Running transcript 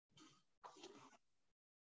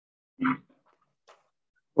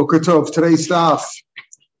Boker Tov. Today's staff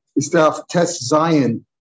is staff Tes Zion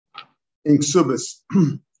in Ksubis,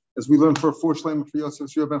 as we learn for four Shlema for Yosef,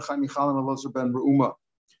 Shua ben Chaim Michal, and Elazar ben Reuma.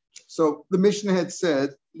 So the Mishnah had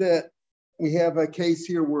said that we have a case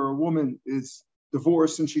here where a woman is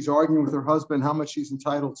divorced and she's arguing with her husband how much she's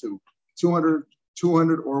entitled to, 200,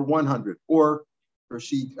 or 100, or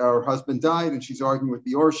her husband died and she's arguing with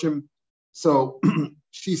the Orshim. So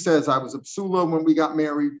she says, I was a psula when we got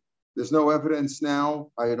married. There's no evidence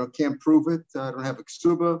now. I can't prove it. I don't have a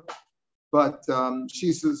ksuba. But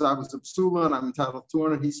she says, I was a psula and I'm entitled to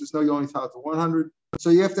 200. He says, no, you're only entitled to 100. So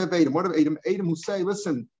you have to have Adam. What have Adam? Adam who say,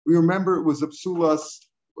 listen, we remember it was a psula.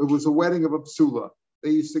 It was a wedding of a psula.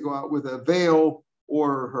 They used to go out with a veil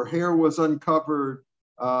or her hair was uncovered.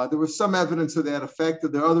 There was some evidence of that effect.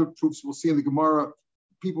 There are other proofs we'll see in the Gemara.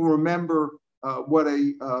 People remember what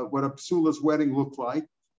a psula's wedding looked like.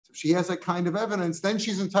 So if she has that kind of evidence, then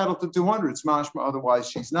she's entitled to 200. It's mashma, otherwise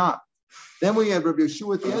she's not. Then we have Rabbi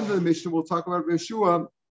Yeshua at the end of the Mishnah. We'll talk about Rabbi Yeshua,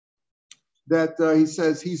 that he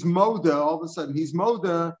says he's moda. All of a sudden, he's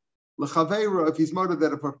moda l'chaveira. If he's moda,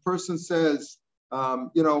 that if a person says,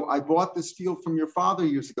 I bought this field from your father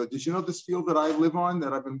years ago. Did you know this field that I live on,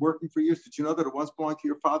 that I've been working for years? Did you know that it once belonged to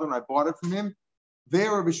your father and I bought it from him?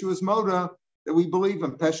 There, Rabbi Yeshua's moda, that we believe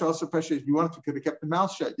in. Pesha also pesha. If you wanted to, could have kept the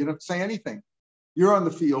mouth shut. You don't have to say anything. You're on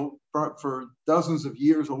the field for dozens of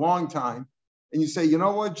years, a long time. And you say, you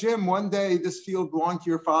know what, Jim, one day this field belonged to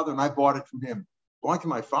your father and I bought it from him. Belonged to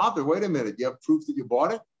my father? Wait a minute. You have proof that you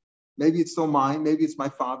bought it? Maybe it's still mine. Maybe it's my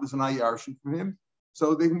father's and I yarshin from him.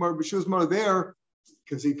 So the B'shua's moda there,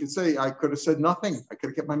 because he could say, I could have said nothing. I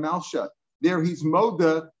could have kept my mouth shut. There he's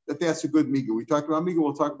moda, that's a good miga. We talked about miga.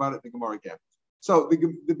 We'll talk about it in the Gemara again. So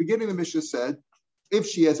the beginning of the Mishnah said, if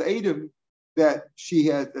she has Adam, that she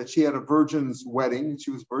had a virgin's wedding and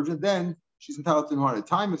she was virgin, then she's entitled to 200.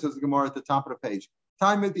 Time, it says the Gemara at the top of the page.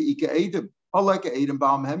 Time at the Ika Adam. Like Adam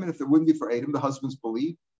Ba'am, and if it wouldn't be for Adam, the husband's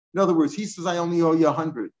believe. In other words, he says, I only owe you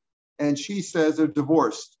 100. And she says they're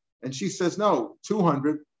divorced. And she says, no,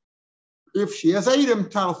 200. If she has Adam,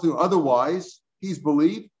 entitled to. Otherwise, he's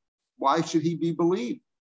believed. Why should he be believed?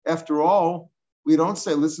 After all, we don't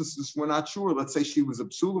say, listen, since we're not sure. Let's say she was a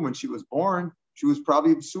psula when she was born. She was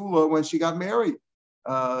probably a psula when she got married.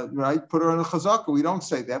 Right? Put her in a chazaka. We don't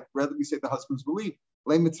say that. Rather, we say the husband's believed.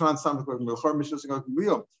 We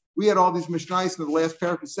had all these mishnayos in the last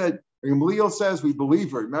paragraph said, Gamliel says we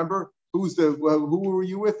believe her. Remember? Who were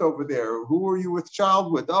you with over there? Who were you with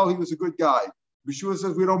child with? Oh, he was a good guy. B'shua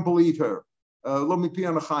says we don't believe her. Lo mipi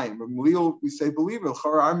anachayim. Gamliel, we say believe her.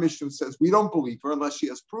 Our Mishnah says we don't believe her unless she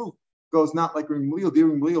has proof. It goes not like Gamliel. Dear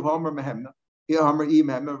Gamliel, Homer Mehemna. Here Homer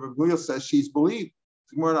Mehemna. Gamliel says she's believed.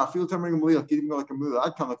 More not feel telling Gamliel. Give me like a Gamliel.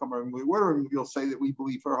 I'd come like Homer Gamliel. Where do Gamliel say that we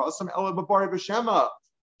believe her? Hasam Ela Babari B'Shema.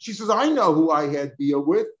 She says I know who I had beer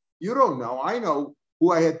with. You don't know. I know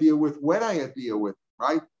who I had beer with when I had beer with,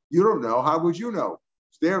 right? You don't know. How would you know?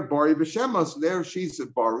 There, Bari B'Shema. So there, she's a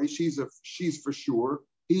Bari. She's for sure.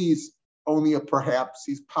 He's only a perhaps.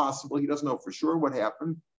 He's possible. He doesn't know for sure what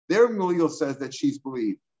happened. There, Gamliel says that she's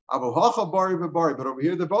believed. Abu Hacha Bari B'Bari. But over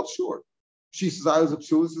here, they're both sure. She says, I was a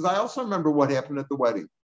psul. Says, I also remember what happened at the wedding.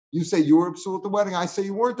 You say you were a psul at the wedding. I say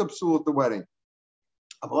you weren't a psul at the wedding.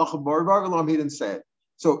 Abu Hacha Bari B'Bari. He didn't say it.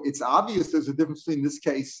 So it's obvious there's a difference between this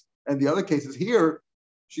case and the other cases. Here,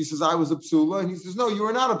 she says, I was a psula. And he says, no, you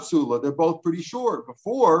were not a psula. They're both pretty sure.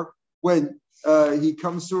 Before, when he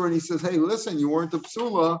comes to her and he says, hey, listen, you weren't a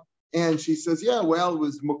psula. And she says, yeah, well, it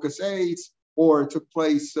was mukas eitz, or it took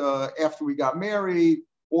place after we got married,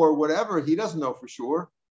 or whatever. He doesn't know for sure.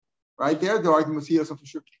 Right there, the argument was he doesn't for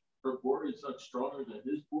sure. Her bore is much stronger than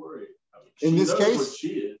his bore. In this case, what she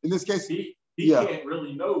is. In this case, he can't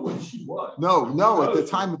really know what she was. No. At the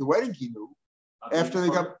time of the wedding, he knew. After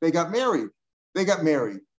they got married. They got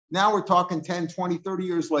married. Now we're talking 10, 20, 30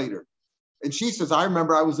 years later. And she says, I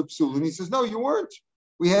remember I was a psul. And he says, no, you weren't.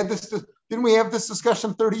 Didn't we have this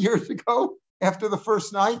discussion 30 years ago after the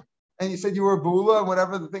first night? And you said you were a bula and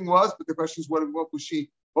whatever the thing was. But the question is, what was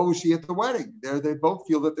she at the wedding? They both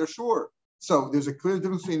feel that they're sure. So there's a clear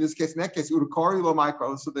difference between this case and that case. Udakari lo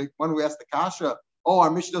micro. So the one who asked the kasha, our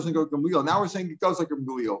mission doesn't go Gamliel. Now we're saying it goes like a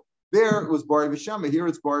Gamliel. There it was Bari V'Shema. Here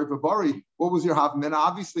it's Bari V'Bari. What was your havman?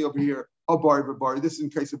 Obviously over here, Bari V'Bari. This is in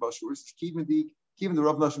case of Bashur. This is keeping the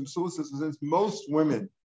Rav Nashim Psul says, since most women,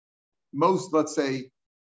 let's say,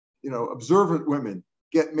 observant women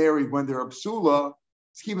get married when they're a psula.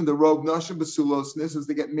 It's keeping the Rav Nashim Psulos. And this is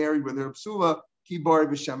they get married when they're a psula. Ki Bari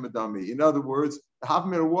V'Shema Dami. In other words, the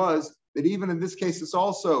havman was that even in this case, it's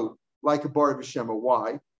also like a Bari V'Shema.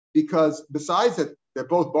 Why? Because besides that, they're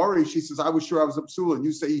both bari. She says, I was sure I was a psula, and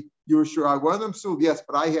you say you were sure I wasn't a psula. Yes,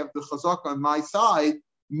 but I have the chazak on my side,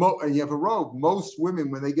 and you have a robe. Most women,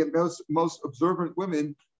 when they get most observant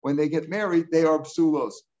women, when they get married, they are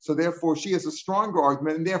psulos. So therefore, she has a stronger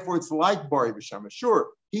argument, and therefore it's like bari b'shama. Sure,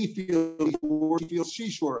 he feels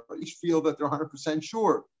she's sure. Each feel that they're 100%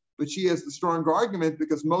 sure. But she has the stronger argument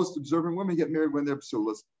because most observant women get married when they're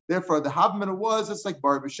psulas. Therefore, the havmina was, it's like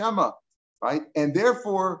bari b'shama, right? And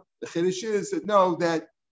therefore, the chiddush is that no, that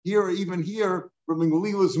even here, Rabbi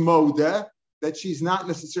Gamliel's moda, that she's not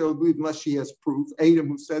necessarily believed unless she has proof. Adam,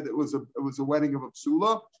 who said it was a wedding of a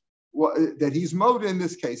psula, that he's moda in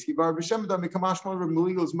this case. Kivar b'shem Rabbi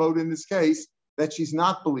Gamliel's moda in this case, that she's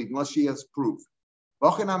not believed unless she has proof.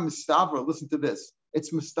 Listen to this.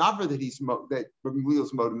 It's Mustafa that that Rabbi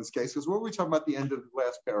Gamliel's mode in this case, because what were we talking about at the end of the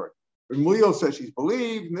last paragraph? Rabbi Gamliel says she's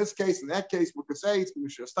believed in this case, in that case, Mukasei,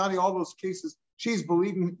 Mishastani, all those cases, she's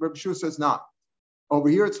believing. Rabbi Shua says not. Over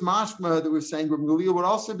here, it's mashma that we're saying Rabbi Gamliel would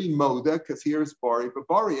also be moda, because here it's bari, but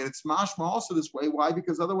bari, and it's mashma also this way. Why?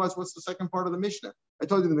 Because otherwise, what's the second part of the Mishnah? I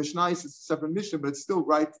told you the Mishnah is a separate Mishnah, but it's still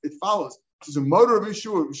right. It follows. It's a moda of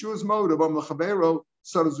Yeshua. Yeshua's moda of Amlachabero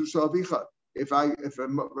Sarazu Shavicha. If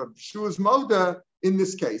Yeshua's moda in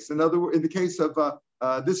this case, in the case of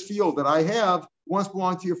this field that I have, once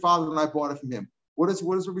belonged to your father, and I bought it from him. What is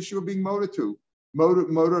Rabbi Yeshua being moda to?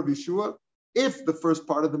 Moda of Yeshua. If the first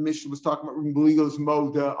part of the Mishnah was talking about Rabbi Gamliel's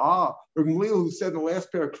moda, Rabbi Gamliel, who said in the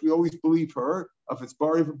last paragraph, we always believe her. If it's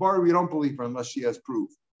bari for bari, we don't believe her unless she has proof.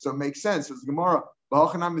 So it makes sense. As Gemara,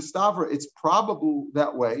 it's probable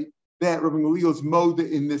that way that Rabbi Gamliel's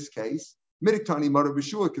moda in this case, Midiktani moda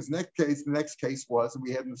B'Shua, because the next case was, and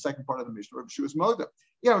we had in the second part of the Mishnah, Rabbi B'Shua's moda.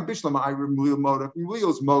 Yeah, Bishlam, Rabbi Gamliel moda.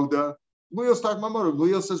 Gamliel's moda. Gamliel's talking about moda.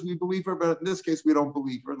 Gamliel says we believe her, but in this case we don't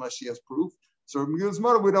believe her unless she has proof. So Gamliel's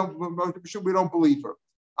moda, we don't believe her.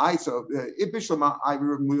 If Bishlam,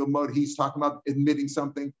 Gamliel moda, he's talking about admitting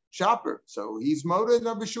something. Shopper. So he's moda, and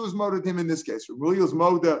Rabbi B'Shua's moda him in this case. Gamliel's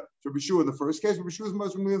moda to Rabbi B'Shua in the first case. Rabbi B'Shua's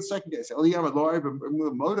moda in the second case. Eliyam Lord,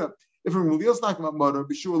 Gamliel moda. If Rabbi Gamliel's talking about moda,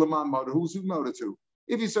 B'Shua Laman moda, who's moda to?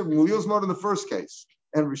 If you say Rabbi Gamliel's moda in the first case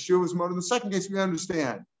and Rabbi B'Shua's moda in the second case, we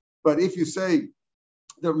understand. But if you say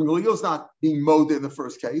that Rabbi Gamliel's not being moda in the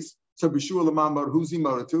first case, so B'Shua Laman moda, who's he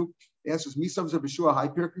moda to? The answer is Misam Rabbi B'Shua high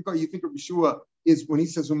pirkinka. You think Rabbi B'Shua is, when he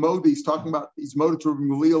says moda, he's talking about he's moda to Rabbi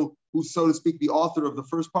Gamliel, who's, so to speak, the author of the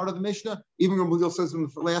first part of the Mishnah. Even Rabbi Gamliel says in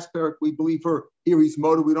the last paragraph, we believe her. Here he's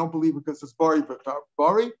moda, we don't believe her because it's bari, but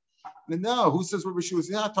bari. No, who says Rabbi B'Shua? He's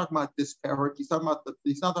not talking about this parak. He's not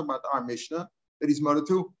talking about our Mishnah that he's moda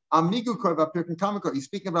to. Amigu koiva pirkin kamiko. He's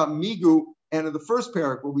speaking about migu, and in the first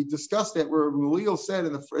parak where we discussed that, where Rabbi Gamliel said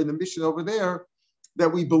in the Mishnah over there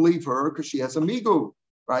that we believe her because she has a migu.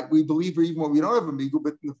 Right, we believe her even when we don't have a migu,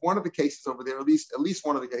 but in one of the cases over there, at least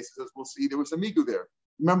one of the cases, as we'll see, there was a migu there.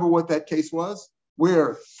 Remember what that case was?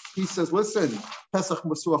 Where he says, "Listen, Pesach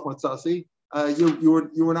Masuach Matzasi,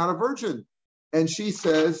 you were not a virgin," and she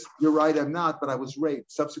says, "You're right, I'm not, but I was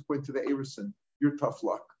raped subsequent to the Erusin. You're tough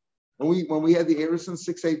luck." When we had the Erusin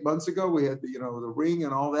 6-8 months ago, we had the ring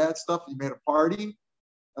and all that stuff. You made a party.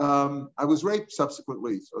 I was raped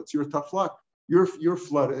subsequently, so it's your tough luck. You're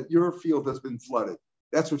flooded. Your field has been flooded.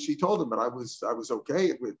 That's what she told him, but I was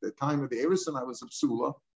okay with the time of the Erusin. I was a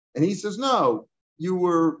psula, and he says, "No, you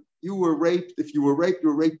were raped. If you were raped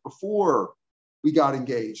before we got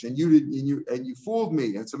engaged, and you fooled me.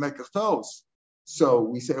 And it's a mekachtos." So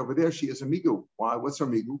we say over there she is a migu. Why? What's her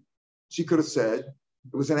migu? She could have said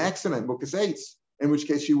it was an accident, mukas eitz, in which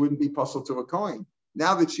case she wouldn't be puzzled to a kohen.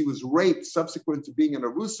 Now that she was raped subsequent to being an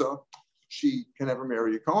arusa, she can never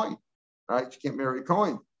marry a kohen. Right? She can't marry a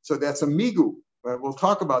kohen. So that's a migu. We'll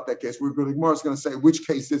talk about that case. Gemara is going to say, which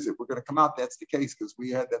case is it? We're going to come out, that's the case, because we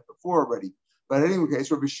had that before already. But in any case,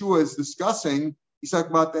 Rabbi Shua is discussing, he's talking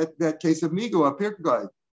about that case of Migu, a Pirkei.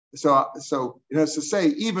 So to say,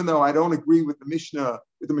 even though I don't agree with the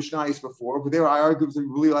Mishnayos before, but there I argue with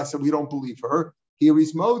Gamliel, I said, we don't believe her. Here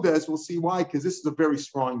he's Modes, we'll see why, because this is a very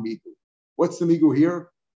strong Migu. What's the Migu here?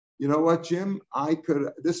 You know what, Jim?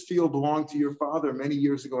 This field belonged to your father many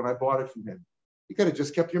years ago, and I bought it from him. You could have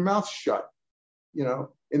just kept your mouth shut.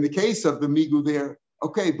 In the case of the migu there,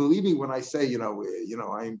 okay, believe me when I say,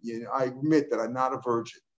 I admit that I'm not a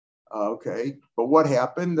virgin. Okay, but what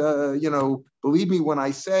happened? Believe me when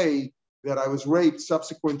I say that I was raped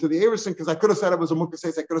subsequent to the Erusin, because I could have said it was a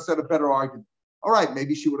mukases, I could have said a better argument. All right,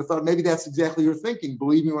 maybe she would have thought, maybe that's exactly her thinking.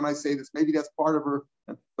 Believe me when I say this, maybe that's part of her.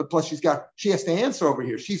 But plus she has to answer over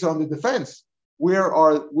here. She's on the defense.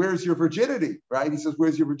 Where's your virginity? Right? He says,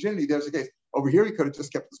 where's your virginity? There's a case. Over here, he could have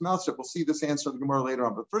just kept his mouth shut. We'll see this answer of the Gemara later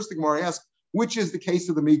on. But first, the Gemara asks, which is the case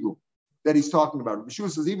of the Migu? that he's talking about. Rabbi Shua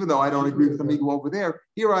says, even though I don't agree with the migu over there,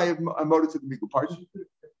 here I am motive to the migu. Pardon?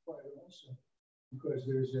 Because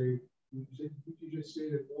there's did you just say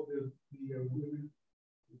that all the women,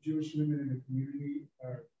 the Jewish women in the community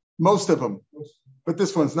are most of them, but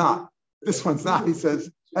this one's not. This one's not. He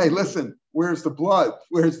says, hey, listen, where's the blood?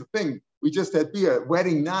 Where's the thing? We just had a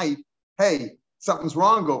wedding night. Hey, something's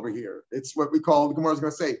wrong over here. It's what we call, the Gemara is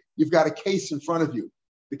going to say, you've got a case in front of you.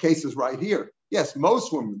 The case is right here. Yes,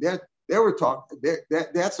 most women, they were talking,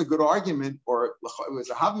 that's a good argument, or it was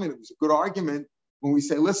a good argument when we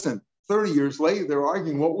say, listen, 30 years later, they're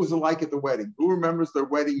arguing, what was it like at the wedding? Who remembers their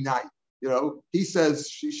wedding night? You know, he says,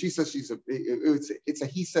 she says it's a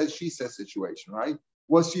he says, she says situation, right?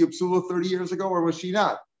 Was she a psula 30 years ago or was she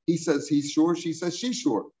not? He says he's sure, she says she's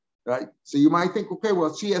sure, right? So you might think, okay,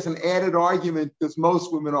 well, she has an added argument because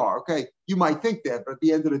most women are. Okay, you might think that, but at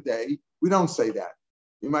the end of the day, we don't say that.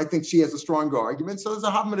 You might think she has a stronger argument, so there's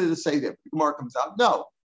a havmina to say that. The Gemara comes out, no,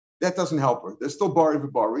 that doesn't help her. There's still bari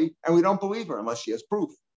v'bari, and we don't believe her unless she has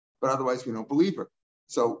proof. But otherwise, we don't believe her.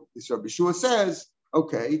 So Rabbi Shua says,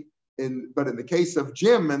 okay, but in the case of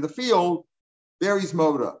Jim and the field, there he's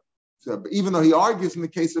moda. So even though he argues in the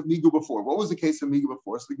case of Migu before. What was the case of Migu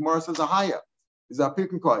before? So the Gemara says Ahaya. Is that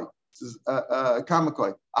Pirkei? Says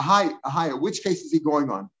Kamakoi. Ahaya. Which case is he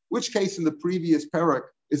going on? Which case in the previous parak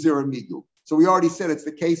is there a Migu? So we already said it's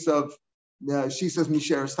the case of she says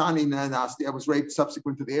Misherastani Nasti. I was raped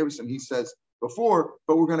subsequent to the Erison. He says before,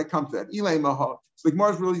 but we're going to come to that. Ilay Maha. So the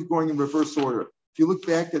Gemara is really going in reverse order. If you look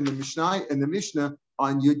back in the Mishnah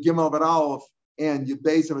on Yud Gimel Vat Aleph and Yud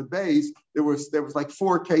Beis and Beis, there was like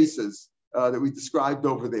 4 cases that we described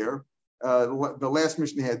over there. The last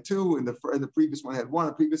Mishnah had 2, and the previous one had 1.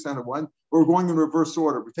 The previous one had 1. We're going in reverse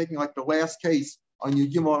order. We're taking like the last case on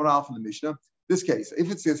Yud Gimel Vat Aleph in the Mishnah. This case,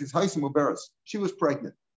 if it says it's Haisim Uberes, she was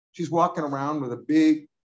pregnant. She's walking around with a big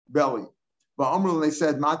belly. But Amrul, they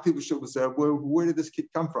said, where did this kid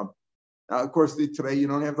come from? Of course, today you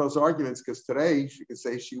don't have those arguments because today she could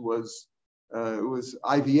say she was, it was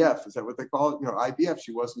IVF. Is that what they call it? IVF.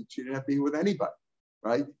 She didn't have to be with anybody,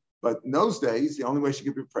 right? But in those days, the only way she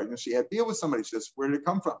could be pregnant, she had to be with somebody. She says, where did it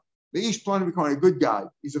come from? The Ish Plani becoming a good guy.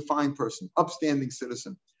 He's a fine person, upstanding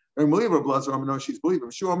citizen. And believer, Blazer, I know she's believer.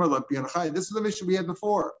 This is the mission we had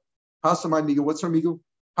before. What's her migu?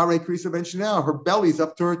 Hare Krisa mentioned now, her belly's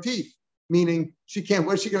up to her teeth, meaning she can't,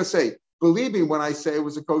 what's she going to say? Believe me when I say it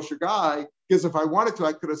was a kosher guy, because if I wanted to,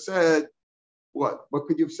 I could have said, what? What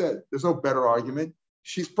could you have said? There's no better argument.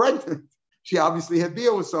 She's pregnant. She obviously had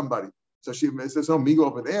deal with somebody. So there's no migu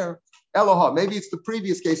over there. Eloha, maybe it's the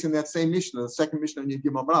previous case in that same Mishnah, the second Mishnah in Yud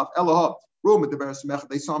Gimel Vat Aleph. Eloha, room at the Beres Mecha,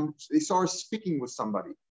 they saw her speaking with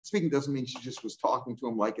somebody. Speaking doesn't mean she just was talking to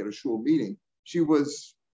him like at a shul meeting. She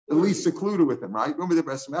was at least secluded with him, right? Remember the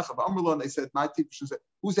Beres Mecha, Amrullah, and they said, my teacher said,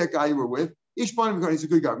 who's that guy you were with? He's a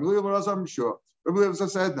good guy. I'm sure. Rabbi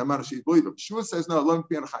said, no, she's believer. Shua says, no, let me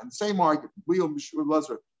be on the same argument.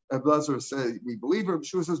 Blazer said, we believe her.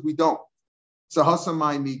 Shua says, we don't. So,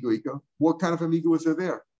 Hasamai Miguika, what kind of a migu is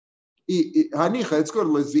there? Hanicha, it's good.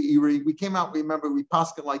 We came out, remember, we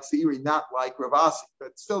paskin like Zeiri, not like Ravasi,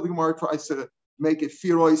 but still the Gemara tries to make it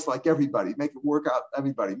firois like everybody, make it work out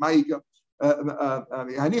everybody. Ma'ika,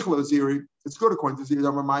 Hanicha Zeiri, it's good according to Zeiri.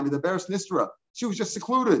 I'm reminded of Beres Nistra. She was just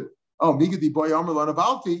secluded. Oh, Migadi boy Amrlan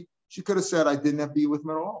Navalti, she could have said, I didn't have beer with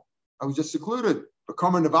him at all. I was just secluded. But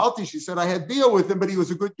Karma Navalti, she said, I had beer with him, but he was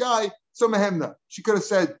a good guy. So Mehemna, she could have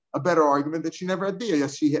said a better argument that she never had beer.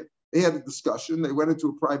 Yes, she had. They had a discussion. They went into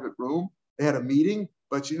a private room. They had a meeting,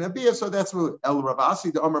 but she didn't have beer. So that's what El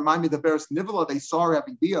Ravasi, the remind me the Beres Nivela, they saw her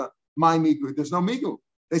having beer. My migu, there's no migu.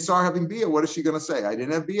 They saw her having beer. What is she going to say? I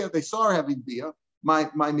didn't have beer. They saw her having beer. My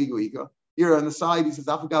migu ego. Here on the side, he says,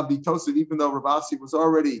 I forgot to be toasted, even though Ravasi was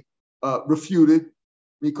already refuted.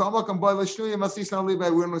 We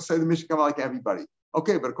wouldn't say the Mishnah like everybody.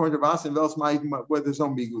 Okay, but according to Ravasi and Vels, where there's no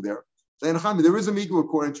migu there. So there is a migu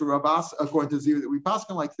according to Ravasi, according to Zir that we pass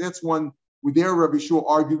on like that's one with their Rabbi Shua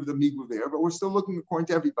argued with the migu there, but we're still looking according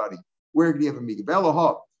to everybody. Where do you have a migu?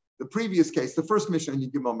 Ve'eloha, the previous case, the first Mishnah in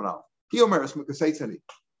Yigim Manal. He omeres mukaseitzani.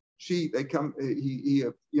 They come.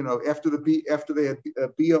 After they had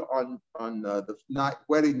bia on the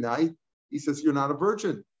wedding night, he says, "You're not a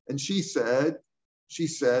virgin," and she said,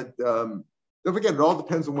 don't forget, it all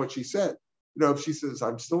depends on what she said. If she says,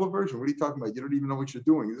 "I'm still a virgin," what are you talking about? You don't even know what you're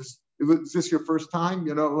doing. Is this your first time?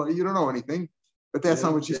 You don't know anything. But that's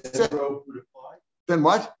not what she said. The robe would apply. Then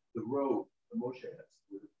what? The robe, the Moshe has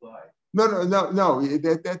would apply. No.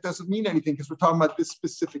 That doesn't mean anything because we're talking about this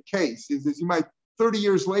specific case. Is you might 30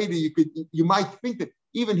 years later you might think that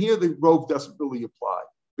even here the robe doesn't really apply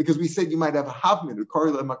because we said you might have a havmina,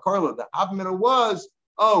 Karla. The havmina was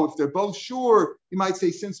Oh, if they're both sure, you might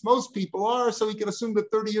say, since most people are, so we can assume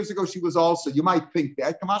that 30 years ago she was also. You might think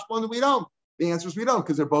that. Kamash Blonda, we don't. The answer is we don't,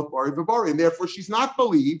 because they're both Bari V'Bari, and therefore she's not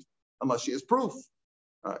believed unless she has proof.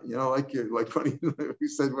 Like funny, you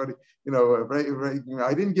said, I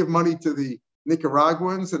didn't give money to the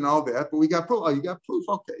Nicaraguans and all that, but we got proof. Oh, you got proof?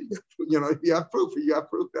 Okay, you got proof.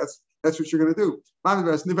 That's what you're going to do.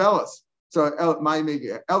 Nivelas. So my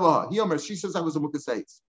Elah, she says I was a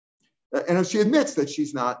Mukasais. And if she admits that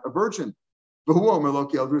she's not a virgin, no, you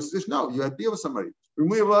had to deal with somebody.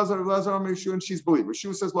 And she's believer.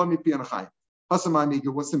 She says, "Let me be on a chayim." What's the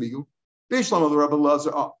migu?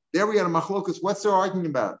 Oh, there we had a machlokas. What's they arguing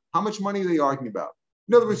about? How much money are they arguing about?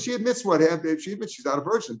 In other words, she admits what happened. She admits she's not a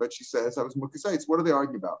virgin, but she says I was mukasais. What are they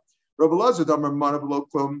arguing about? Rabbi Lazar,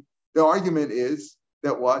 the argument is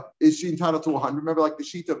that what is she entitled to 100? Remember, like the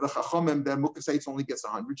sheet of the chachamim, that mukasais only gets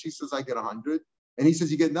 100. She says I get 100. And he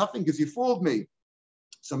says, you get nothing because you fooled me.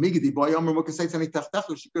 So Migadi boy, she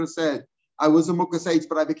could have said, I was a Mukasates,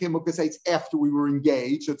 but I became Mukasates after we were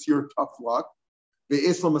engaged. It's your tough luck. The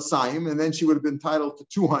Islam Asayim, and then she would have been entitled to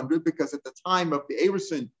 200 because at the time of the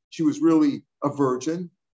Arison, she was really a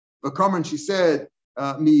virgin. V'kaman, she said,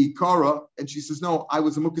 mi kara, and she says, no, I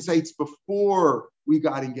was a Mukasates before we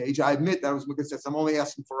got engaged. I admit that I was Mukasates. I'm only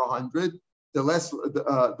asking for 100. The less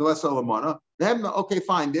alamana. Then, okay,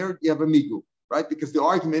 fine. There you have a migu. Right? Because the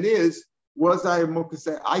argument is, was I a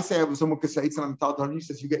Mukasei? I say I was a Mukasei, and I'm entitled to 100. She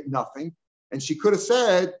says, you get nothing. And she could have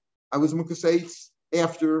said, I was a Mukasei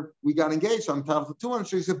after we got engaged, so I'm entitled to 200.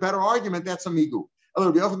 So it's a better argument. That's a migu. But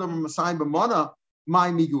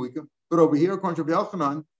over here, according to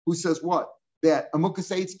Yochanan, who says what? That a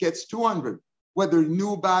Mukasei gets 200, whether he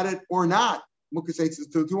knew about it or not. Mukasei is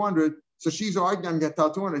to 200. So she's arguing, I'm going to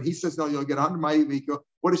get 200. He says, no, you'll get 100.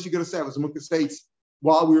 What is she going to say? I was a Mukasei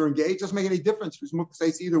while we were engaged. Doesn't make any difference. She was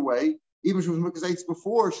Mukasei either way. Even if she was Mukasei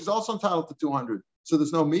before, she's also entitled to 200. So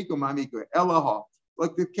there's no miku, my miku. Elaha.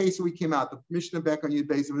 Like the case where we came out, the Mishnah back on Yud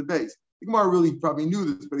Beis of the Beis. The Gemara really probably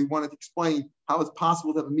knew this, but he wanted to explain how it's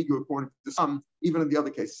possible to have a miku according to some, even in the other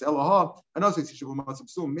cases. Elaha. And also,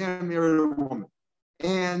 a man married a woman,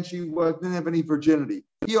 and she didn't have any virginity.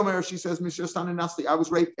 She says, I was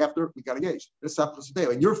raped after we got engaged.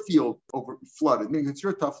 And your field flooded, meaning it's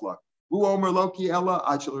your tough luck.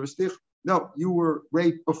 No, you were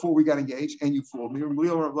raped before we got engaged, and you fooled me.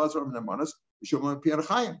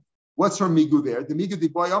 What's her migu there? The migu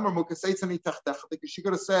because she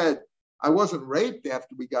could have said, I wasn't raped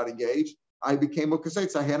after we got engaged. I became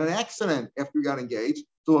mukaseitz. I had an accident after we got engaged.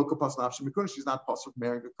 She's not possible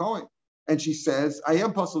marrying a Kohen. And she says, I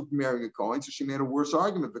am possible marrying a Kohen. So she made a worse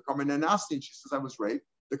argument. And she says, I was raped.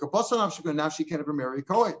 Now she can't ever marry a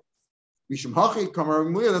Kohen. That's why Rabbi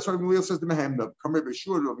Gamliel says to Mehemna.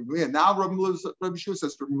 Now Rabbi Shua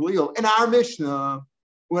says to Rabbi Gamliel in our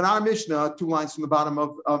Mishnah, 2 lines from the bottom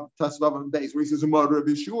of Tasvav and Beis, where he says,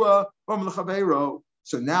 Rabbi Shua from L'Chaveiro.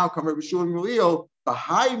 So now come Rabbi Shua and Gamliel, the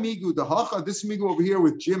high migu, the hacha, this migu over here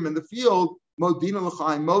with Jim in the field, modina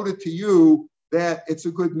l'chaim, moded to you that it's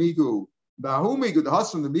a good migu. Bahu migu, the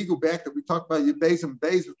husband, the migu back that we talked about, Beis and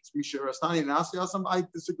Beis, Misharastani and Asiyasam, I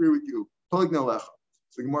disagree with you. Toligna lecha.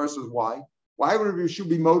 So the Gemara says, why? Why would Rabbi Shua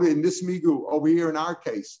be moded in this migu over here in our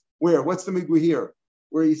case? Where? What's the migu here?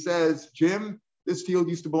 Where he says, Jim, this field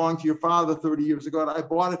used to belong to your father 30 years ago, and I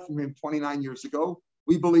bought it from him 29 years ago.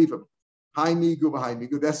 We believe him. High migu, high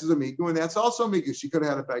migu. This is a migu, and that's also a migu. She could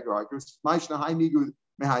have had a beggar argument. Maishna high migu,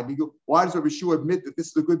 high migu. Why does Rabbi Shua admit that this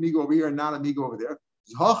is a good migu over here and not a migu over there?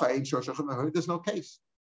 There's no case.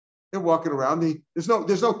 They're walking around. There's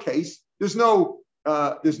no case. There's no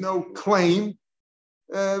claim.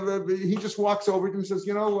 He just walks over to him and says,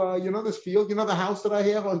 you know this field, the house that I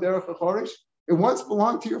have on Derech HaChorish? It once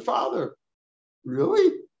belonged to your father.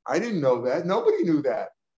 Really? I didn't know that. Nobody knew that.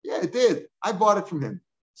 Yeah, it did. I bought it from him.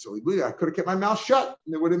 So I could have kept my mouth shut,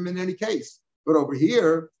 and there would have been any case. But over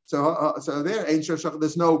here, so there,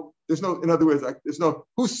 there's no. In other words, there's no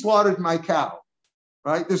who slaughtered my cow,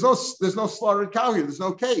 right? There's no slaughtered cow here. There's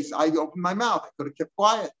no case. I opened my mouth. I could have kept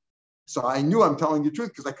quiet. So I knew I'm telling the truth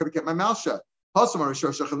because I could have kept my mouth shut. But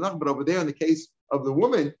over there, in the case of the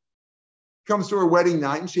woman, comes to her wedding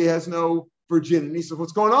night and she has no virginity. So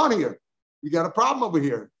what's going on here? We got a problem over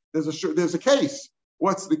here. There's a case.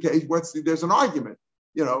 What's the case? There's an argument.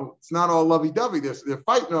 It's not all lovey-dovey. They're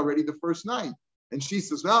fighting already the first night. And she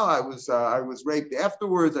says, no, I was raped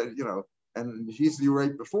afterwards. And she says you were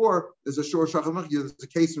raped before. There's a shor shachar. There's a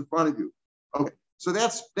case in front of you. Okay. So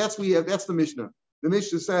that's the Mishnah. The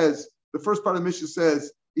Mishnah says, the first part of the Mishnah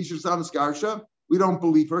says, Isha Sam Skarsha. We don't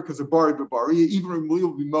believe her because of Bari Babari. Even Rabbi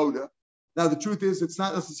will be Moda. Now, the truth is, it's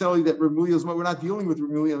not necessarily that Ramulia is Moda. We're not dealing with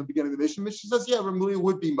Ramulia in the beginning of the Mishnah. Mishnah says, yeah, Ramulia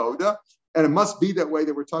would be Moda, and it must be that way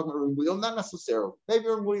that we're talking about Ramulia. Not necessarily. Maybe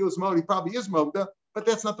Ramulia is Moda. He probably is Moda, but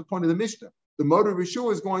that's not the point of the Mishnah. The Moda of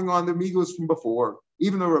Yeshua is going on the Migos from before.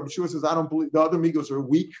 Even though Rabbi Yeshua says, I don't believe the other Migos are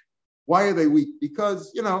weak. Why are they weak?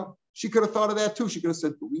 Because, she could have thought of that too. She could have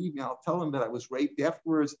said, believe me, I'll tell him that I was raped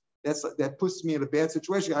afterwards. That puts me in a bad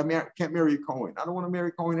situation. I can't marry a Cohen. I don't want to marry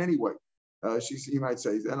a Cohen anyway. He might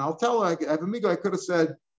say, and I'll tell her, I have a Migo. I could have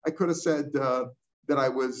said that I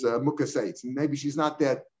was Mukasates. And maybe she's not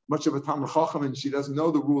that much of a Talmud Chacham and she doesn't know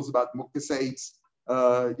the rules about Mukasates.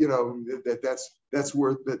 That's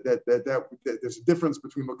worth that there's a difference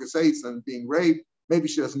between Mukasates and being raped. Maybe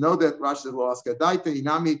she doesn't know that. Rashi says, Loaska Daita,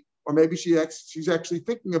 Inami, or maybe she's actually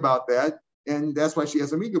thinking about that, and that's why she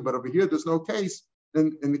has a Migo. But over here, there's no case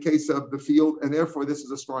in the case of the field, and therefore this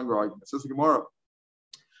is a stronger argument. Says the Gemara.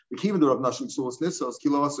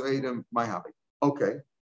 Okay,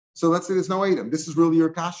 so let's say there's no Edom. This is really your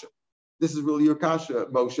kasha.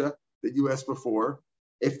 Moshe, that you asked before.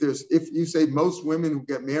 If you say most women who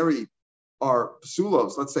get married are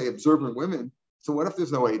psulos, let's say observant women, so what if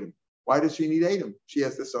there's no Edom? Why does she need Edom? She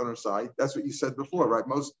has this on her side. That's what you said before, right?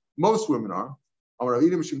 Most women are.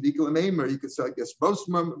 You could say, I guess, most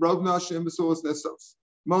women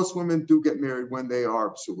do get married when they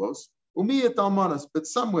are psulos. But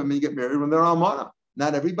some women get married when they're almana.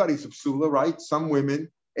 Not everybody's a psula, right? Some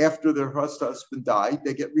women, after their husband died,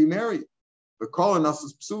 they get remarried. But calling us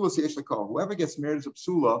as psulas, he actually call. Whoever gets married as a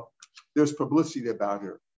psula, there's publicity about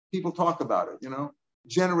her. People talk about it,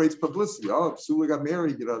 generates publicity. Oh, psula got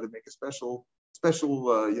married, they make a special, they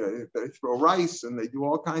throw rice and they do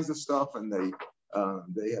all kinds of stuff and they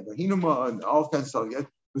have a hinuma and all kinds of stuff.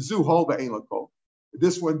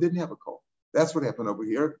 This one didn't have a call. That's what happened over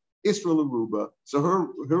here. Israel Aruba. So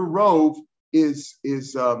her robe is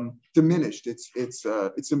diminished.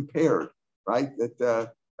 It's impaired, right?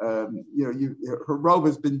 That her robe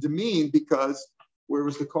has been demeaned because where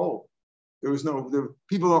was the coal?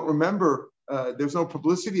 People don't remember. There's no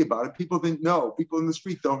publicity about it. People didn't know. People in the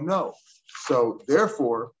street don't know. So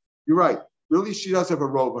therefore, you're right. Really, she does have a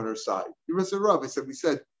robe on her side. There is a robe. We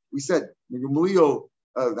said the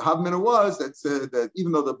Havmina was that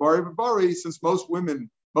even though the Bari, since most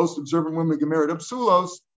observant women get married to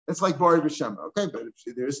psulos, it's like Bari B'Shem. Okay, but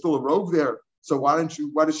there is still a robe there. So why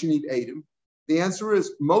does she need Edom? The answer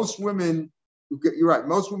is most women who get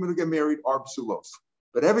married are psulos.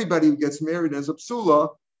 But everybody who gets married as a psula,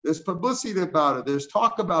 there's publicity about it. There's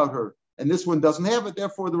talk about her. And this one doesn't have it.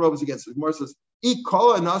 Therefore, the robe is against it. Gemara says, if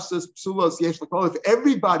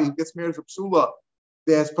everybody who gets married as a psula,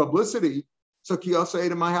 there's publicity, so kiyasa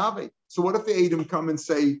Edom I have it. So what if the Edom come and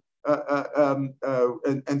say, and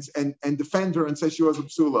defend her and say she was a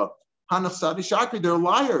psula? Hanachsadi Shakri, they're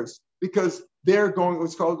liars because they're going.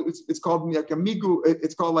 It's called like a migu.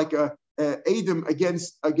 It's called like a Edom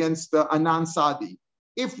against Anan Sadi.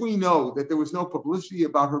 If we know that there was no publicity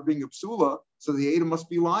about her being a psula, so the Edom must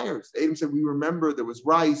be liars. The Edom said, we remember there was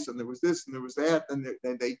rice and there was this and there was that, and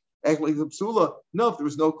they act like the psula. No, if there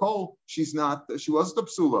was no coal, she wasn't a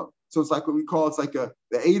psula. So it's like what we call, the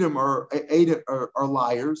Edom are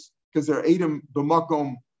liars because they're Edom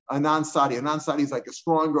b'makom Anan Sadi. Anan Sadi is like a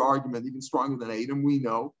stronger argument, even stronger than Edom, we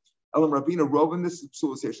know. Elam Rabina Rovan, this is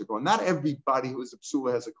psula seshakol. Not everybody who is a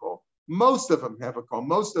psula has a call. Most of them have a call.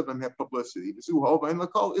 Most of them have publicity. So the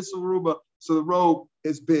robe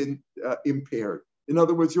has been impaired. In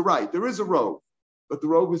other words, you're right. There is a robe, but the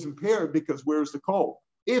robe is impaired because where's the coal?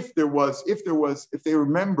 If there was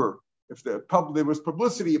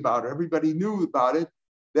publicity about it, everybody knew about it.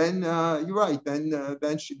 Then you're right. Then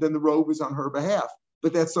the robe is on her behalf.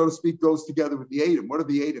 But that, so to speak, goes together with the Edom. What are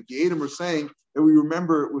the Edom? The Edom are saying that we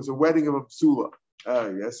remember it was a wedding of a psula.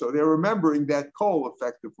 So they're remembering that coal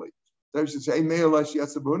effectively. So I should say, so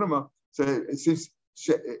it seems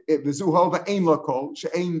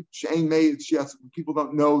people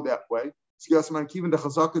don't know that way.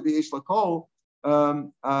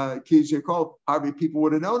 People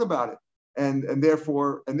would have known about it. And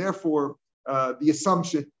therefore, the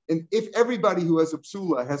assumption, and if everybody who has a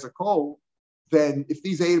psula has a coal, then if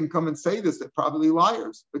these Edom come and say this, they're probably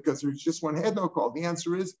liars because there's just one had no coal. The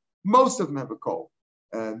answer is most of them have a coal.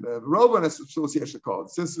 And Rovan is a coal.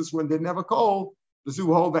 Since this one didn't have a coal, the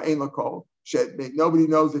Zuhova ain't a coal. Nobody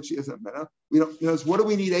knows that she isn't mena. We don't know. What do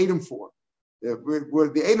we need Edom for?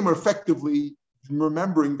 The Edom are effectively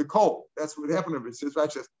remembering the coal. That's what happened. It says,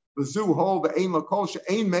 the Zuhova ain't a coal. She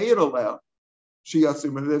ain't made a She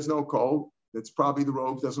assumed there's no coal. That's probably the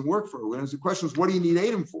robe doesn't work for her. And the question is, what do you need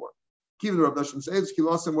Edom for? Even the Rav Nashim says,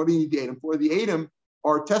 what do you need the Edom for? The Edom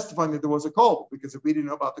are testifying that there was a coal, because if we didn't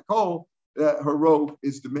know about the coal, that her robe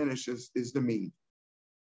is diminished is the mean.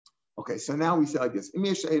 Okay, so now we say like this.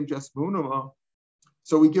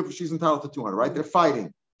 So we give her, she's entitled to 200, right? They're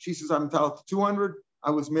fighting. She says, I'm entitled to 200. I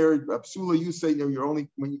was married. Psula, you say you're only,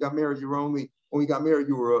 when you got married, you were only, when you got married,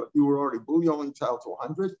 you were already bull, you're only entitled to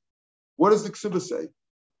 100. What does the Ksiba say?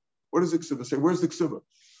 What does the Ksiba say? Where's the Ksiba?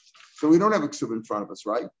 So we don't have a Ksiba in front of us,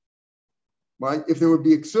 right? Right? If there would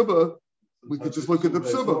be a Ksiba, we could just look at the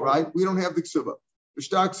Ksiba, right? We don't have the Ksiba. The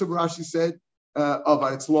Shtar Ksiba, Rashi said,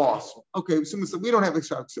 but it's lost. Okay, so we don't have the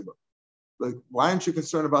Shtar Ksiba. Like, why aren't you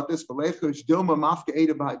concerned about this? Maybe she's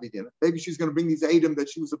going to bring these Adam that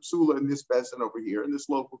she was a psula in this bezin over here, in this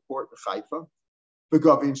local court in Haifa. The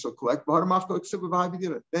Gavin shall collect.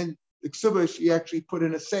 Then the Ksiba, she actually put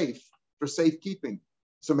in a safe for safekeeping.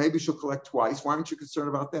 So maybe she'll collect twice. Why aren't you concerned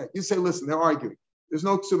about that? You say, listen, they're arguing. There's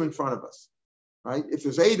no Ksiba in front of us. Right? If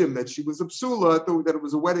there's Adam that she was a psula, that it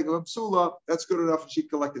was a wedding of a psula, that's good enough and she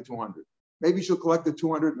collected 200. Maybe she'll collect the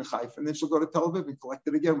 200 in the Haifa, and then she'll go to Tel Aviv and collect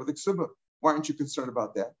it again with a Ksiba. Why aren't you concerned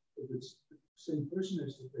about that? If it's the same person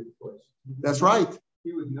as the big place. That's right.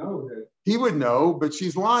 He would know that. He would know, but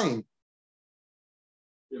she's lying.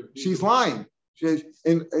 She's lying.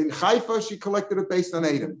 In Haifa, she collected it based on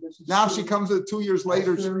Adam. Now she comes 2 years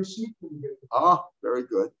later. Very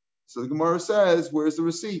good. So the Gemara says, where's the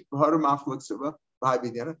receipt? That's the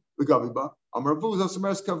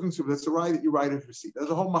right that you write a receipt. There's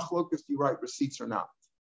a whole machlokas, do you write receipts or not?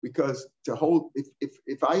 Because to hold,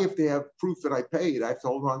 if I have to have proof that I paid, I have to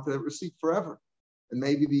hold on to that receipt forever. And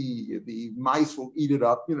maybe the mice will eat it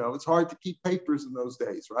up. It's hard to keep papers in those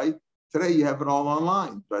days, right? Today you have it all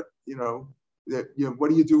online, but what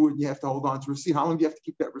do you do when you have to hold on to a receipt? How long do you have to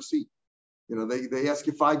keep that receipt? They ask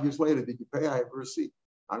you 5 years later, did you pay? I have a receipt.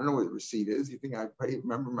 I don't know what the receipt is. You think I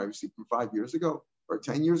remember my receipt from 5 years ago or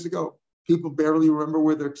 10 years ago? People barely remember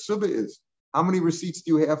where their ksuba is. How many receipts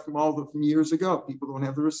do you have from years ago? People don't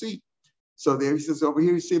have the receipt. So there he says over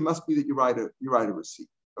here, you see, it must be that you write a receipt.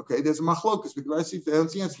 Okay, there's a machlokus. With the receipt, they don't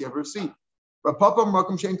see it, you have a receipt. But Papa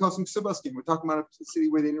Makom Shein Kosim Ksubas scheme. We're talking about a city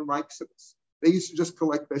where they didn't write ksubas. They used to just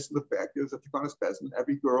collect based on the fact there's a Tikkanis peasant.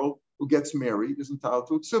 Every girl who gets married is entitled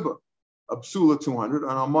to a ksuba. A psula 200, an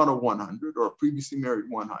almana 100, or a previously married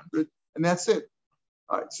 100, and that's it.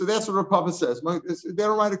 All right, so that's what Rav Papa says. They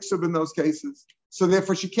don't write a ksuba in those cases, so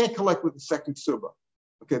therefore she can't collect with the second ksuba.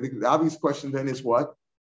 Okay, the obvious question then is what?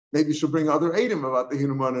 Maybe she'll bring other Adam about the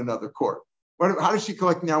Hinuma in another court. How does she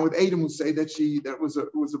collect now with Adam who say that it was a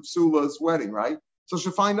psula's wedding, right? So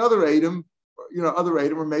she'll find other Adam,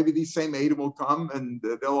 or maybe these same Adam will come and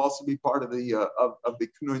they'll also be part of the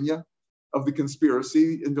knunya, of the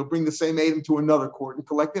conspiracy, and they'll bring the same Adam to another court and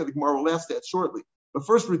collect that. The Gemara will ask that shortly. But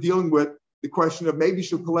first we're dealing with the question of maybe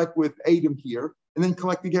she'll collect with Adam here and then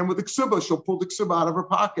collect again with the ksuba. She'll pull the ksuba out of her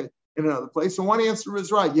pocket in another place. So one answer is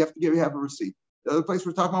right. You have to have a receipt. The other place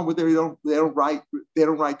we're talking about where they don't write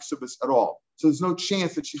ksubas at all. So there's no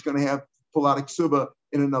chance that she's going to pull out a ksuba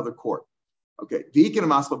in another court. Okay.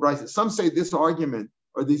 Some say this argument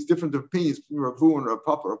or these different opinions between Ravu and Rav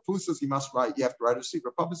Papa. Rav says you have to write a receipt.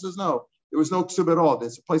 Rav Papa says no. There was no ksuba at all.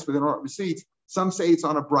 There's a place where they don't write receipts. Some say it's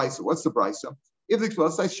on a brisa. What's the brisa? If the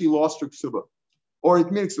let's say she lost her ksuba, or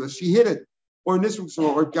it means she hid it, or in this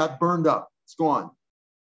ksuba, or it got burned up, it's gone.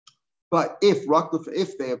 But if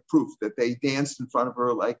they have proof that they danced in front of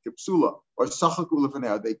her like a psula, or sachaku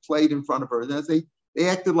lefaneh, they played in front of her, and as they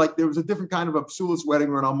acted like there was a different kind of a psula's wedding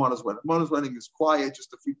or an almana's wedding. Almana's wedding is quiet,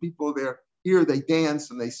 just a few people there. Here they dance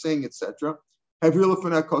and they sing, etc. Or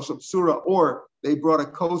they brought a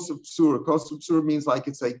kos of psura. Kos of psura means like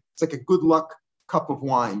it's like a good luck cup of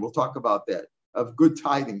wine. We'll talk about that, of good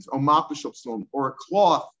tidings. Or a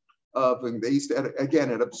cloth of, and they used to, again,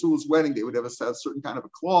 at a psula's wedding, they would have a certain kind of a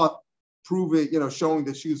cloth, proving, showing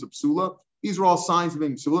that she was a psula. These are all signs of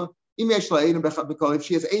being psula. If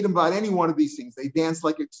she has Adam about any one of these things, they dance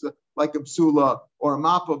like a psula, or a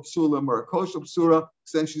map of psula, or a kos of psura,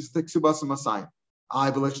 then she's the ksubas and masayim.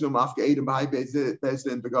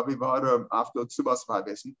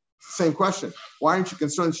 Same question. Why aren't you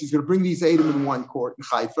concerned she's going to bring these Adam in one court in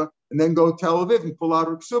Haifa and then go to Tel Aviv and pull out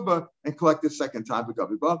her ksuba and collect it second time?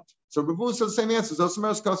 So Ravu says the same answer.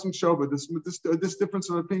 This difference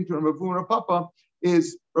of opinion between Ravu and Rav Papa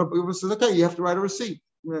is Ravu says, okay, you have to write a receipt.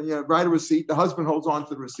 Write a receipt. The husband holds on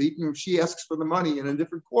to the receipt, and if she asks for the money in a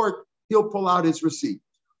different court, he'll pull out his receipt.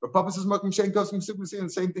 But Papa says, "Makom shein kosim ksuba." The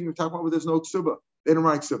same thing we're talking about where there's no ksuba. They didn't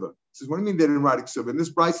write ksuba. He says, "What do you mean they didn't write a ksuba?" In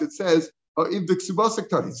this brisa it says, "If the ksuba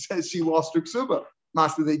sektar," it says she lost her ksuba.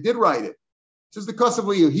 Master, they did write it. It says the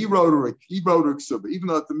Kosovo, he wrote her ksuba, even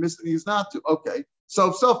though the misdemeanor is not to. Okay,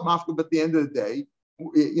 self mafka. But at the end of the day,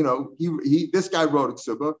 this guy wrote a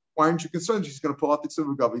ksuba. Why aren't you concerned? She's going to pull out the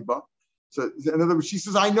ksuba gaviba. So in other words, she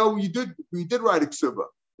says, I know you did write a ksuba.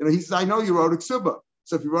 He says, I know you wrote a ksuba.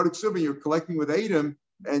 So if you wrote a ksuba, you're collecting with Adam,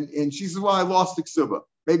 and she says, well, I lost the ksuba.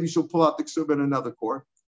 Maybe she'll pull out the ksuba in another court.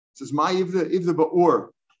 Says, my ivda ba'ur.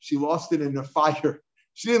 She lost it in a fire.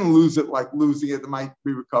 She didn't lose it like losing it that might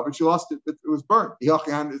be recovered. She lost it, but it was burnt. That's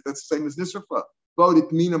the same as Nisrafa. What are you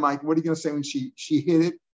going to say when she hit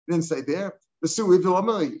it? Didn't say there.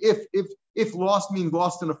 If lost means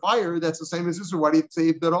lost in a fire, that's the same as Nisrafa. Why do you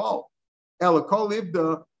say ivda at all?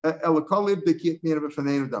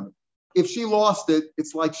 If she lost it,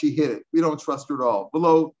 it's like she hit it. We don't trust her at all.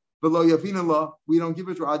 Below Yavinallah, we don't give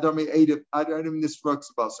it to Adami Adam Nisfrux.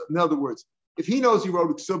 In other words, if he knows he wrote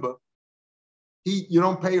a ksuba, you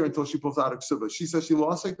don't pay her until she pulls out a ksuba. She says she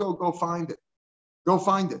lost it. Go find it. Go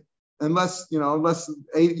find it. Unless you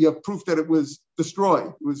have proof that it was destroyed,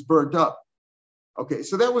 it was burned up. Okay,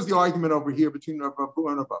 so that was the argument over here between Rav Abu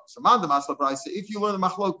and Rav Papa. So Manda Masla Brisa, if you learn the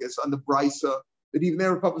machlokes on the Brisa, that even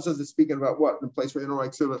there Rav Papa says it's speaking about what? In the place where you don't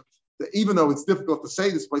write ksuba. Even though it's difficult to say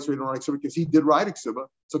this place where you don't write ksuba because he did write a ksuba.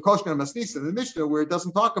 So Koshkan and Masnisa in the Mishnah, where it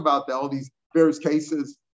doesn't talk about all these various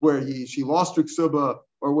cases where she lost her ksuba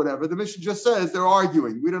or whatever, the Mishnah just says they're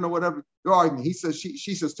arguing. We don't know whatever they're arguing. He says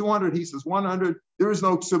she says 200, he says 100. There is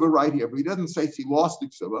no ksuba right here, but he doesn't say she lost the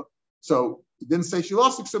ksuba. So he didn't say she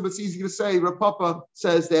lost the ksuba. It's easy to say. Rav Papa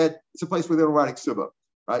says that it's a place where they don't write a ksuba.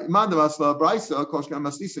 Right? Imanda Masla Brisa, Koshkan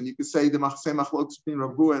Masnisan. You could say the same machlokes between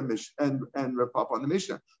Rav Hu and Rav Papa on the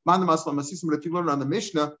Mishnah. Manda Masla Masnisan. But if you learn on the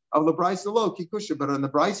Mishnah of the Brisa lo Kikusha, but on the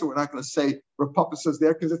Brisa we're not going to say Rav Papa says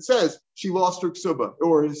there because it says she lost her ksuba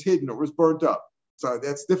or is hidden or was burnt up. So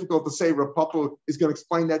that's difficult to say. Rav Papa is going to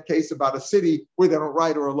explain that case about a city where they don't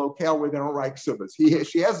write or a locale where they don't write ksubas. He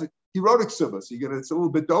wrote a ksubas. So it's a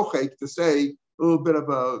little bit dochek to say a little bit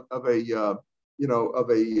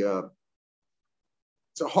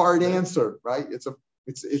it's a hard answer, right? It's a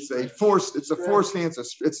forced answer.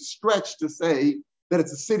 It's a stretch to say that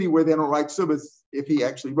it's a city where they don't write ksubas if he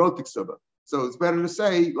actually wrote the ksuba. So it's better to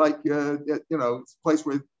say it's a place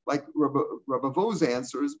where like Rabbi Vo's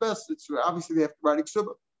answer is best. It's obviously they have to write a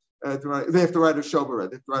ksuba. They have to write a shober.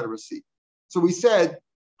 They have to write a receipt. So we said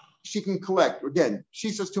she can collect. Again, she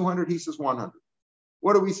says 200, he says 100.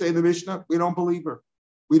 What do we say in the Mishnah? We don't believe her.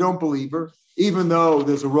 We don't believe her, even though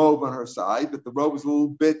there's a robe on her side, but the robe is a little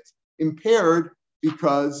bit impaired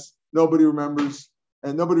because nobody remembers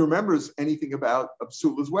anything about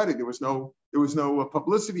Absula's wedding. There was no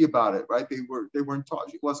publicity about it, right? They weren't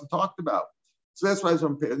taught. It wasn't talked about. So that's why it's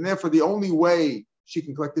unpaired. And therefore, the only way she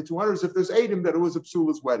can collect the 200 is if there's Adam that it was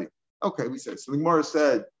Absula's wedding. Okay, we said. So the Gemara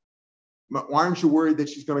said, why aren't you worried that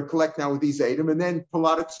she's going to collect now with these Adam and then pull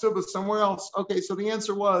out a ksuba somewhere else? Okay, so the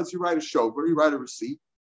answer was you write a shover, you write a receipt,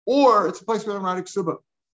 or it's a place where they write a ksuba.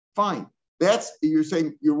 Fine. You're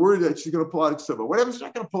saying you're worried that she's going to pull out a ksuba. Whatever, she's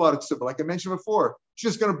not going to pull out a ksuba. Like I mentioned before,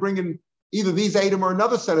 she's just going to bring in either these Adam or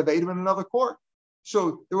another set of Adam in another court.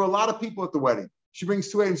 So there were a lot of people at the wedding. She brings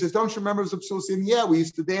two Adam and says, don't you remember Absul saying, yeah, we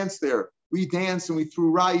used to dance there. We danced and we threw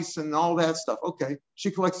rice and all that stuff. Okay,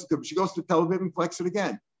 she collects it. She goes to Tel Aviv and collects it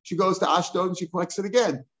again. She goes to Ashdod and she collects it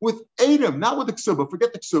again. With Adam, not with the ksuba.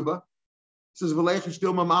 Forget the ksuba. Says and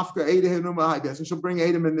she'll bring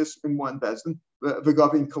Adam in one bezin,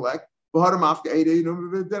 v'gavin collect.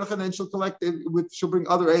 And then she'll collect it she'll bring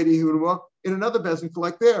other Adam in another bezin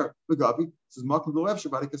collect there. V'gavi says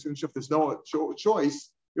if there's no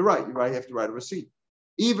choice, you're right. You have to write a receipt.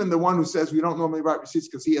 Even the one who says we don't normally write receipts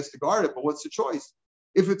because he has to guard it, but what's the choice?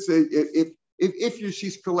 If it's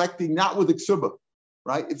she's collecting not with the ksuba,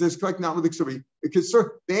 right? If there's collecting not with the ksuba, because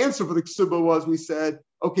the answer for the ksuba was we said,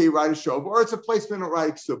 okay, write a shoba, or it's a place we don't write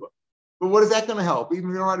a ksuba. But what is that going to help? Even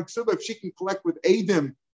if you don't write a ksuba, if she can collect with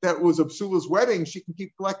Adam that was Absula's wedding, she can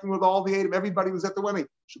keep collecting with all the Adam. Everybody was at the wedding.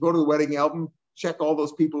 She'll go to the wedding album, check all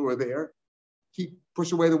those people who were there,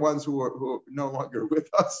 push away the ones who are no longer with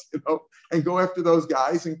us, and go after those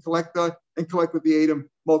guys and collect with the Adam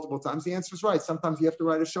multiple times. The answer is right. Sometimes you have to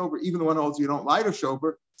write a shober, even the one holds you don't write a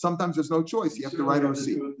shober. Sometimes there's no choice. You have to write a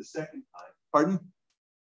receipt. Do it the second time. Pardon?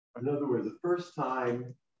 In other words, the first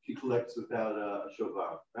time she collects without a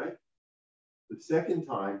shobar, right? The second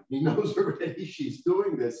time he knows already she's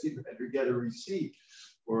doing this. He better get a receipt.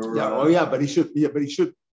 But he should. Yeah, but he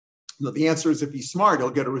should. No, the answer is if he's smart, he'll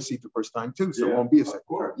get a receipt the first time too, so it won't be a second.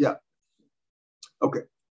 Yeah. Okay.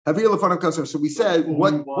 So we said,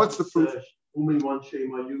 what's the proof? Only one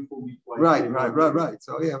shame on you, only twice. Right.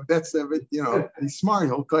 So that's he's smart.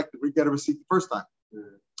 He'll get a receipt the first time.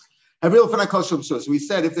 So we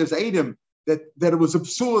said if there's Adam that it was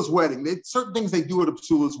Absula's wedding, certain things they do at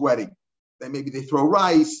Absula's wedding. Maybe they throw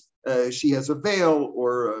rice. She has a veil,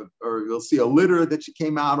 or you'll see a litter that she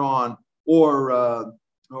came out on, or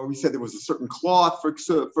or we said there was a certain cloth for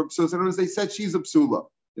psulas. In other words, they said she's a psula,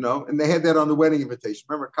 and they had that on the wedding invitation.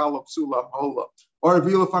 Remember, kala psula hola, or a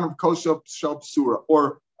vila fan of kosher psura,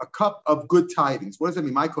 or a cup of good tidings. What does that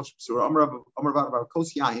mean? My kosher psura. Amar about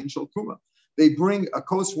kos yayin shel truma. They bring a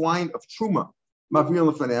kos wine of truma.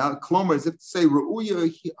 Mavil lefanei klomer, as if to say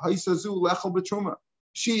ru'uya haisazu lechel b'truma.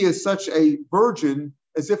 She is such a virgin,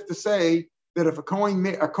 as if to say that if a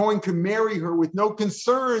Kohen can marry her with no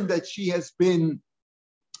concern that she has been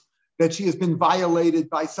violated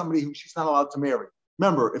by somebody who she's not allowed to marry.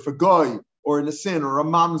 Remember, if a guy or an asin or a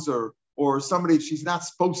mamzer or somebody she's not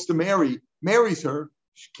supposed to marry marries her,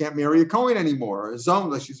 she can't marry a Kohen anymore.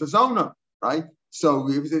 She's a zona, right? So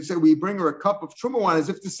we bring her a cup of truma wine, as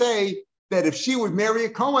if to say that if she would marry a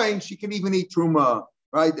Kohen, she can even eat truma.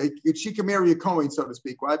 Right, she can marry a Kohen, so to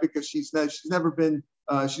speak. Why? Because she's never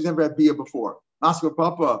had bia before. Masker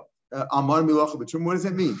Papa, Amar Milacha b'truma. What does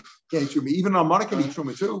that mean? Can't eat truma. Even a Amar can eat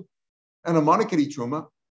truma too, and a Amar can eat truma.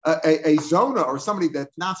 A zona or somebody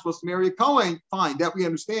that's not supposed to marry a Kohen, fine, that we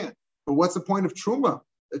understand. But what's the point of truma?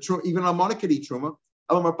 Even a Amar can eat truma.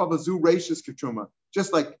 Elamar Papa zu reishis truma.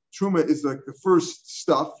 Just like truma is like the first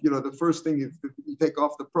stuff, the first thing you take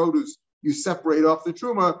off the produce. You separate off the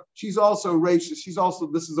truma. She's also racist.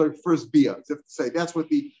 This is her first bia. As if to say that's what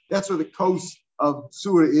the kos of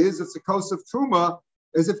surah is. It's the kos of truma,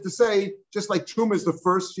 as if to say just like truma is the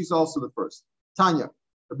first, she's also the first. Tanya,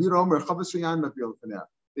 they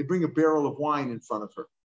bring a barrel of wine in front of her.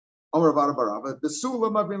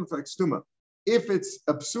 If it's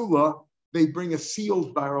a psula, they bring a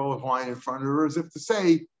sealed barrel of wine in front of her, as if to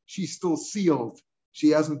say she's still sealed. She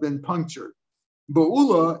hasn't been punctured.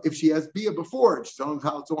 Ba'ula, if she has bia before, and she's only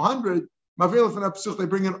how to 100, they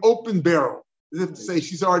bring an open barrel, as if to say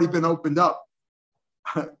she's already been opened up.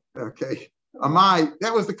 Okay. Amai,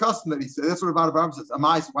 that was the custom that he said. That's what about Abraham says.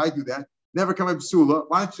 Amai, why do that? Never come a psula.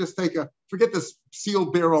 Why don't you just forget this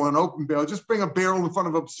sealed barrel and open barrel, just bring a barrel in front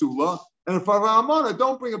of a psula, and in front of an amana,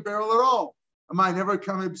 don't bring a barrel at all. Amai, never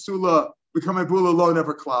come a psula, become a bula low,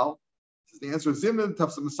 never cloud. The answer is Zimna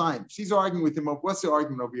Tafsa Messiah. She's arguing with him. What's the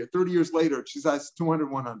argument over here? 30 years later, she says 200,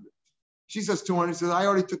 100. She says 200. She says, I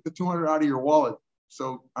already took the 200 out of your wallet,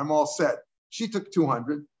 so I'm all set. She took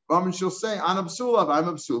 200. And she'll say, I'm a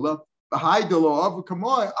psula.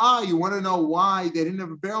 You want to know why they didn't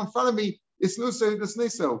have a barrel in front of me? It's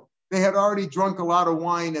niso. They had already drunk a lot of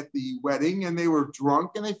wine at the wedding, and they were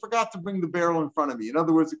drunk, and they forgot to bring the barrel in front of me. In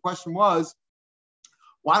other words, the question was,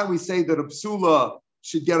 why don't we say that a psula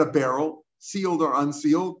should get a barrel, sealed or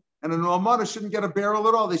unsealed, and an almana shouldn't get a barrel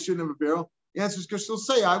at all? They shouldn't have a barrel. The answer is because she'll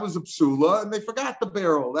say, I was a psula, and they forgot the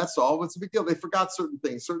barrel. That's all. What's the big deal? They forgot certain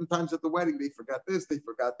things. Certain times at the wedding, they forgot this, they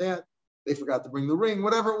forgot that. They forgot to bring the ring,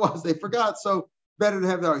 whatever it was, they forgot. So better to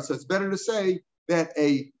have that. So it's better to say that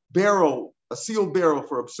a barrel, a sealed barrel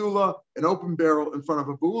for a psula, an open barrel in front of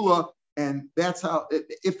a bu'ula, and that's how,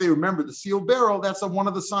 if they remember the sealed barrel, that's one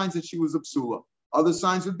of the signs that she was a psula. Other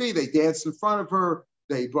signs would be they danced in front of her,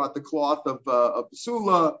 they brought the cloth of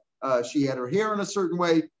psula, she had her hair in a certain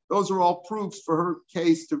way. Those are all proofs for her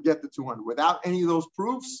case to get the 200. Without any of those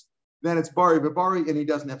proofs, then it's bari v'bari, and he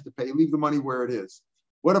doesn't have to pay. Leave the money where it is.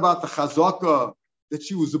 What about the chazaka that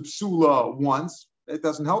she was a psula once? It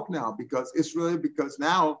doesn't help now because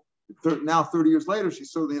now 30 years later,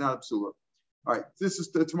 she's certainly not a psula. All right, this is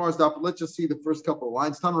tomorrow's daf. Let's just see the first couple of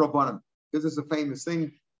lines. Tan Rabbanim, because it's a famous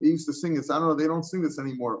thing. They used to sing this. I don't know. They don't sing this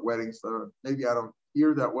anymore at weddings. So maybe I don't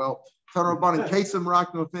hear that well. Tan Rabbanim, Kesem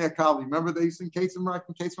Rak Notnei Akali. Remember they used to sing Kesem Rak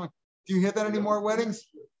and Kesem Rak? Do you hear that anymore at weddings?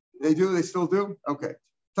 They do. They still do. Okay.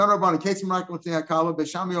 Tan Rabbanim, Kesem Rak Notnei Akala.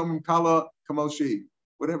 Beshami Omim Kala Kamoshi.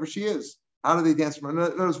 Whatever she is. How do they dance from her?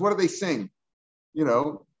 In other words, what do they sing?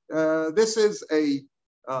 This is a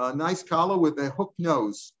nice kala with a hook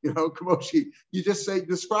nose. Kamoshi. You just say,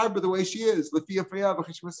 describe her the way she is.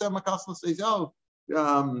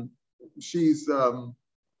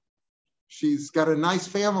 She's got a nice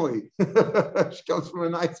family. She comes from a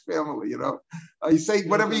nice family. You say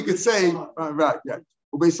whatever you could say. Right? Yeah.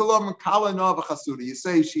 You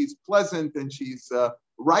say she's pleasant and she's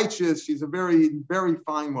righteous. She's a very, very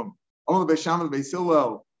fine woman. Let's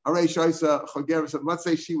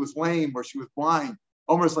say she was lame or she was blind.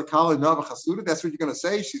 That's what you're going to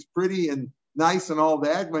say. She's pretty and nice and all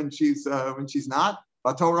that when she's not.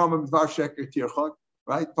 Right? You're not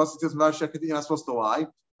supposed to lie.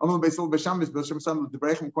 According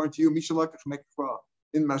to you,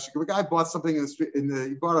 the guy bought something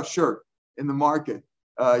he bought a shirt in the market.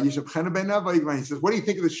 He says, what do you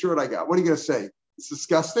think of the shirt I got? What are you going to say? It's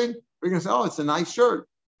disgusting? Or you're going to say, oh, it's a nice shirt.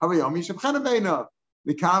 It's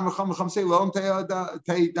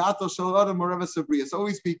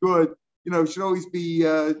always be good should always be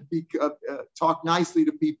talk nicely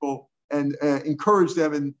to people and encourage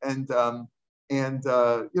them and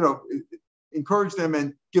encourage them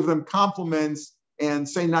and give them compliments and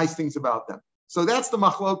say nice things about them. So that's the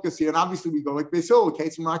machlokas here. And obviously we go like this. Oh, okay,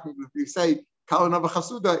 so we're not going to say Kalanava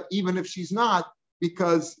Chasuda, even if she's not,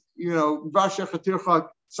 because,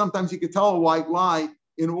 sometimes you could tell a white lie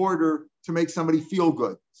in order to make somebody feel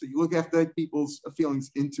good. So you look after people's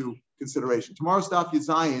feelings into consideration. Tomorrow's Daf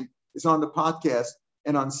Yazayin is on the podcast.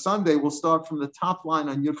 And on Sunday, we'll start from the top line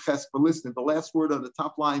on Yud Ches for listening. The last word on the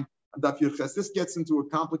top line on Daf Yud Ches. This gets into a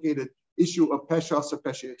complicated issue of Peshas or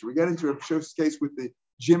Peshet. We get into a Shiv's case with the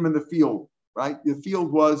gym in the field, right? The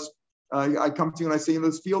field was, I come to you and I say,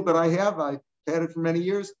 this field that I have, I had it for many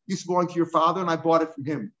years, used to belong to your father and I bought it from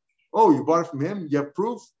him. Oh, you bought it from him? You have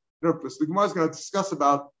proof? No proof. So the Gemara is going to discuss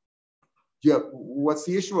about, what's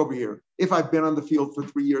the issue over here? If I've been on the field for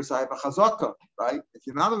 3 years, I have a chazaka, right? If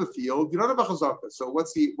you're not on the field, you don't have a chazaka. So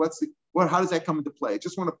how does that come into play? I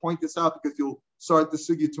just want to point this out because you'll start the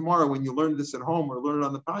sugya tomorrow when you learn this at home or learn it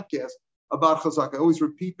on the podcast about chazaka. I always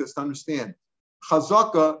repeat this to understand.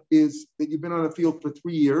 Chazaka is that you've been on the field for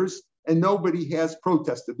 3 years and nobody has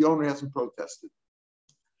protested. The owner hasn't protested.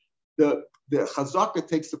 The chazaka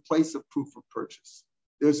takes the place of proof of purchase.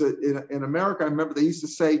 There's in America, I remember they used to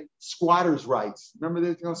say squatters' rights.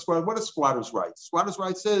 Remember what is squatters' rights? Squatters'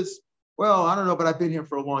 rights is, well, I don't know, but I've been here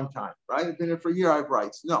for a long time, right? I've been here for a year, I have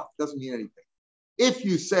rights. No, it doesn't mean anything. If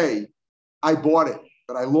you say, I bought it,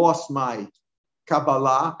 but I lost my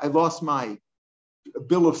Kabbalah, I lost my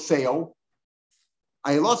bill of sale,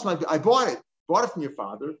 I bought it from your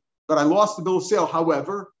father, but I lost the bill of sale.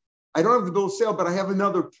 However, I don't have the bill of sale, but I have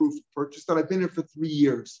another proof of purchase that I've been here for 3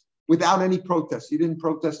 years without any protest. You didn't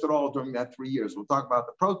protest at all during that 3 years. We'll talk about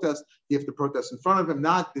the protest. You have to protest in front of him.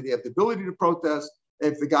 Not did he have the ability to protest?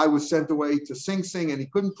 If the guy was sent away to Sing Sing and he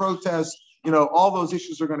couldn't protest, all those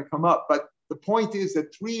issues are going to come up. But the point is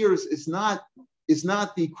that 3 years is not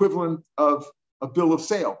the equivalent of a bill of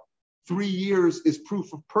sale. 3 years is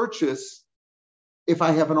proof of purchase if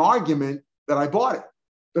I have an argument that I bought it.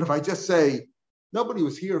 But if I just say, nobody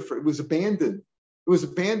was here it was abandoned. It was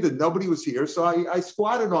abandoned. Nobody was here. So I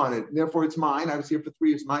squatted on it. And therefore, it's mine. I was here for 3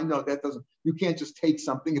 years. Mine. No, that doesn't. You can't just take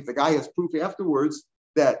something. If the guy has proof afterwards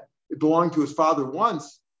that it belonged to his father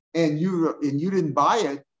once and you didn't buy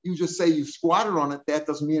it, you just say you squatted on it. That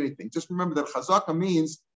doesn't mean anything. Just remember that chazaka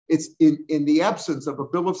means it's in the absence of a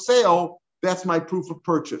bill of sale. That's my proof of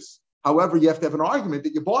purchase. However, you have to have an argument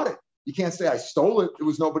that you bought it. You can't say I stole it. There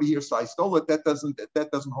was nobody here, so I stole it. That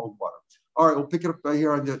doesn't hold water. All right, we'll pick it up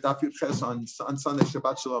here on the Daf Yud Ches on Sunday.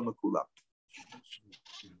 Shabbat Shalom L'Kulam.